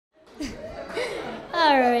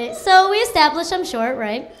All right, so we established I'm short,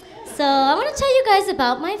 right? So I want to tell you guys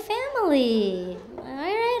about my family. All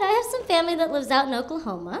right, I have some family that lives out in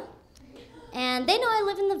Oklahoma. And they know I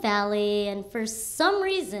live in the valley, and for some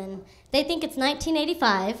reason, they think it's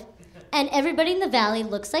 1985, and everybody in the valley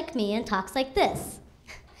looks like me and talks like this.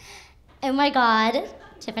 Oh my God,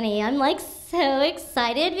 Tiffany, I'm like so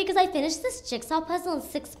excited because I finished this jigsaw puzzle in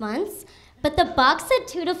 6 months, but the box said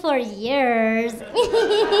 2 to 4 years.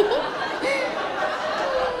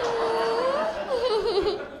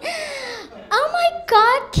 Oh my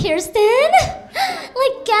God, Kirsten!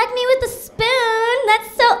 Like, gag me with a spoon.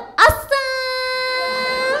 That's so awesome!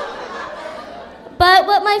 But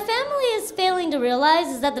what my family is failing to realize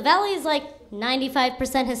is that the valley is like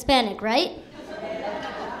 95% Hispanic, right?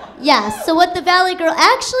 Yeah, so what the valley girl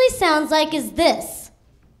actually sounds like is this.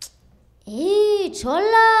 Hey,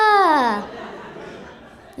 chola.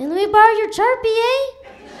 Hey, let me borrow your Sharpie, eh?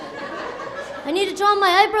 I need to draw my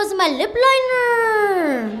eyebrows and my lip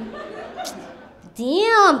liner.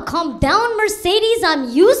 Damn, calm down, Mercedes, I'm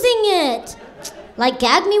using it. Like,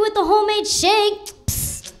 gag me with the homemade shake.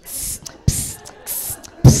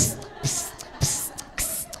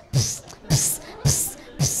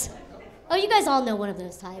 Oh, you guys all know one of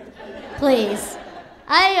those type. Please.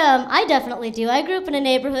 I definitely do. I grew up in a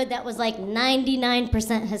neighborhood that was like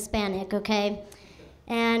 99% Hispanic, okay?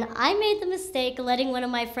 And I made the mistake of letting one of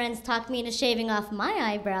my friends talk me into shaving off my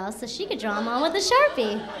eyebrows so she could draw them on with a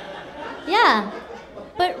Sharpie. Yeah.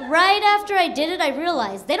 But right after I did it, I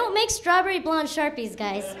realized they don't make strawberry blonde Sharpies,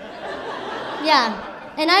 guys. Yeah.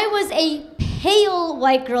 And I was a pale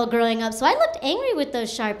white girl growing up, so I looked angry with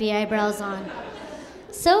those Sharpie eyebrows on.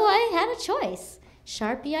 So I had a choice.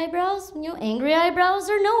 Sharpie eyebrows, angry eyebrows,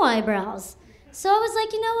 or no eyebrows. So I was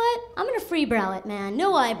like, you know what? I'm gonna free brow it, man.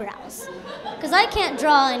 No eyebrows. Because I can't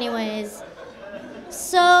draw anyways.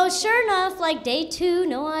 So sure enough, like day 2,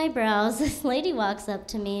 no eyebrows, this lady walks up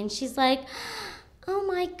to me and she's like, oh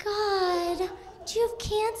my God, do you have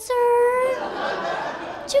cancer?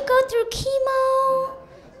 Did you go through chemo?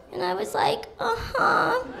 And I was like,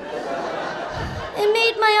 uh-huh. It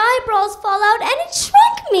made my eyebrows fall out and it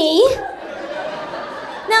shrunk me.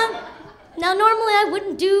 Now normally I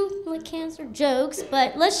wouldn't do like cancer jokes,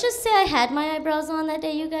 but let's just say I had my eyebrows on that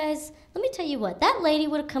day, you guys. Let me tell you what, that lady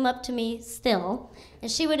would have come up to me still, and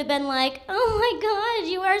she would have been like, oh my God,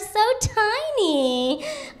 you are so tiny.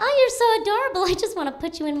 Oh, you're so adorable. I just want to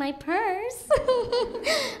put you in my purse.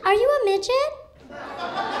 Are you a midget?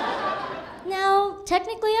 Now,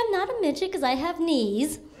 technically I'm not a midget because I have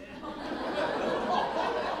knees.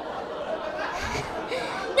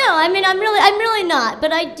 No, I mean, I'm really not,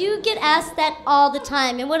 but I do get asked that all the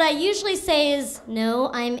time, and what I usually say is, no,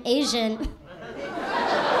 I'm Asian.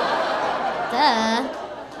 Duh.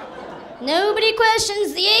 Nobody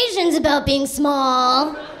questions the Asians about being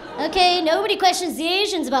small. Okay, nobody questions the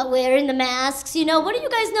Asians about wearing the masks. What do you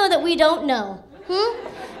guys know that we don't know?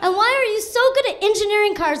 And why are you so good at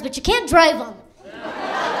engineering cars, but you can't drive them?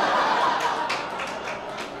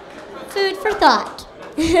 Food for thought.